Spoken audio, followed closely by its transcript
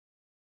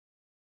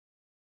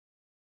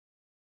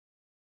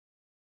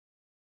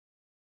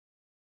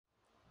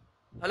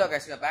Hello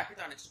guys, we are back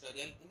with our next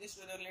tutorial. In this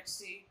tutorial, let's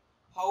see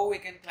how we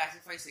can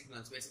classify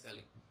signals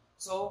basically.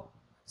 So,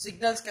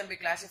 signals can be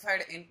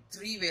classified in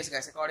three ways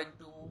guys. According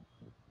to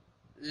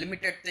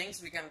limited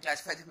things, we can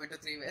classify them into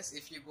three ways.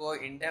 If you go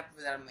in depth,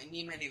 there are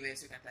many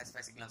ways you can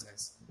classify signals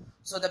guys.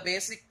 So, the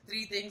basic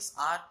three things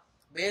are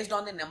based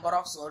on the number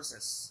of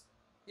sources.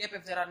 Yep,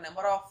 if there are n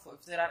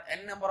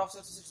number of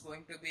sources, it's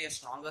going to be a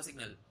stronger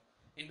signal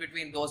in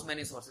between those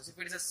many sources. If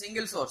it is a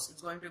single source,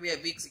 it's going to be a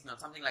weak signal,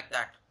 something like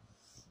that.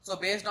 So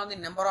based on the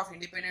number of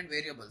independent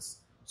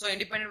variables. So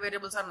independent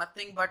variables are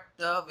nothing but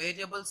the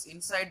variables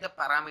inside the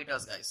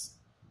parameters guys.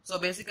 So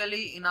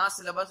basically in our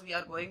syllabus we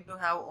are going to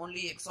have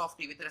only x of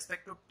t with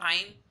respect to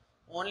time.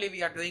 Only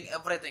we are doing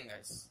everything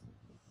guys.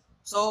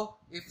 So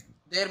if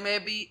there may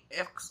be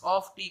x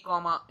of t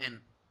comma n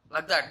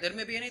like that, there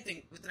may be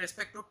anything with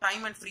respect to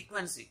time and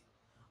frequency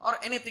or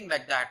anything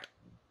like that.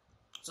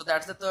 So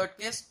that's the third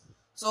case.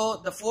 So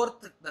the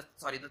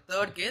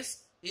third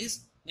case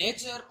is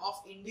nature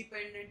of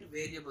independent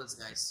variables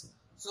guys.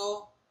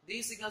 So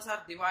these signals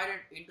are divided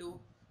into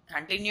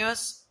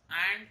continuous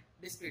and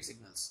discrete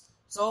signals.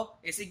 So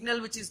a signal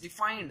which is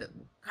defined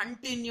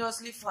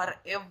continuously for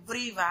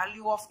every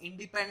value of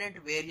independent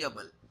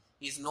variable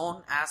is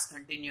known as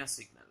continuous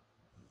signal.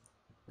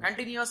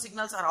 Continuous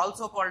signals are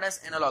also called as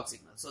analog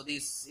signals. So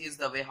this is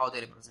the way how they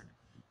represent.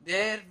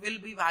 There will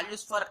be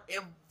values for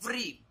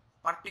every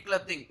particular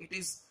thing.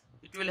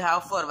 It will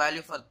have for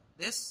value for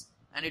this,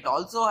 and it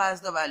also has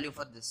the value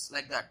for this,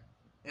 like that.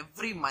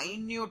 Every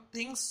minute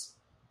things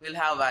will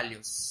have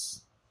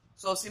values.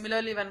 So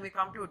similarly, when we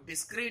come to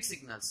discrete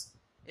signals,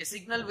 a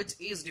signal which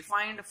is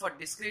defined for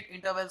discrete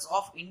intervals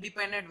of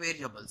independent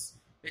variables,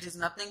 which is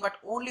nothing but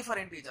only for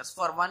integers.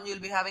 For 1 you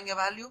will be having a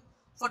value,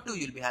 for 2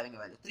 you will be having a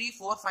value, 3,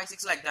 4, 5,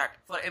 6 like that,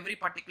 for every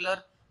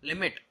particular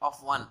limit of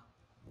 1,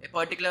 a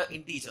particular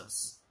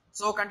integers.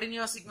 So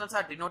continuous signals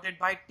are denoted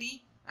by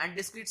t and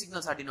discrete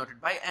signals are denoted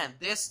by n.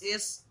 This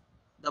is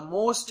the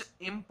most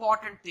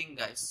important thing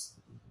guys.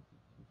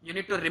 You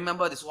need to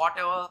remember this,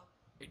 whatever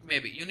it may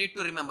be. You need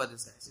to remember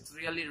this guys. It's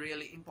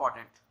really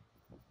important.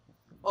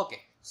 Okay,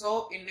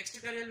 so in next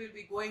tutorial we'll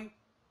be going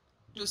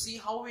to see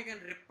how we can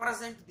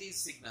represent these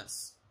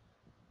signals.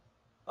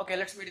 Okay,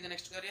 let's meet in the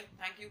next tutorial.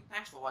 Thank you.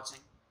 Thanks for watching.